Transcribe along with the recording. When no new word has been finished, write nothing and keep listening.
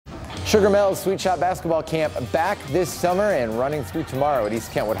Sugar Mel's Sweet Shot Basketball Camp back this summer and running through tomorrow at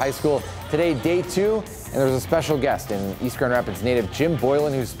East Kentwood High School. Today, day 2, and there's a special guest in East Grand Rapids native Jim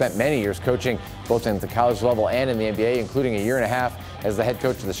Boylen, who's spent many years coaching both at the college level and in the NBA, including a year and a half as the head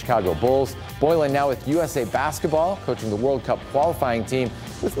coach of the Chicago Bulls. Boylen now with USA Basketball, coaching the World Cup qualifying team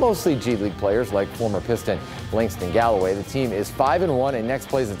with mostly G League players like former Piston Langston Galloway. The team is 5-1 and next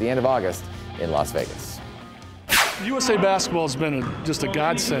plays at the end of August in Las Vegas. USA Basketball has been just a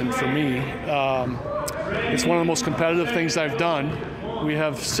godsend for me. It's one of the most competitive things I've done. We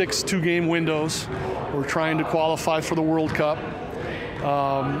have 6 two-game windows. We're trying to qualify for the World Cup.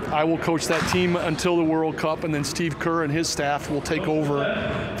 I will coach that team until the World Cup, and then Steve Kerr and his staff will take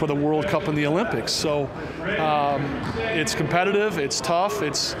over for the World Cup and the Olympics. So it's competitive, it's tough,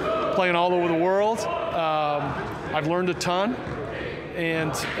 it's playing all over the world. I've learned a ton,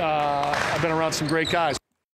 and I've been around some great guys.